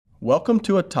Welcome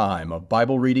to a time of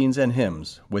Bible readings and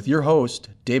hymns with your host,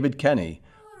 David Kenny.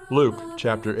 Luke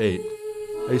chapter 8.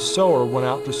 A sower went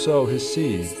out to sow his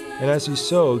seed, and as he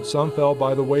sowed, some fell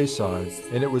by the wayside,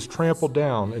 and it was trampled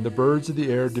down, and the birds of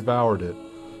the air devoured it.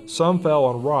 Some fell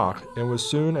on rock, and as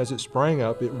soon as it sprang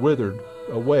up, it withered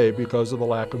away because of the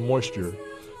lack of moisture.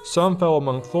 Some fell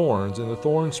among thorns, and the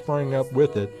thorns sprang up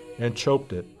with it and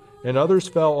choked it. And others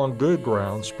fell on good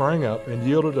ground, sprang up, and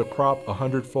yielded a crop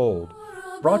 100-fold.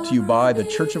 Brought to you by the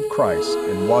Church of Christ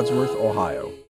in Wadsworth, Ohio.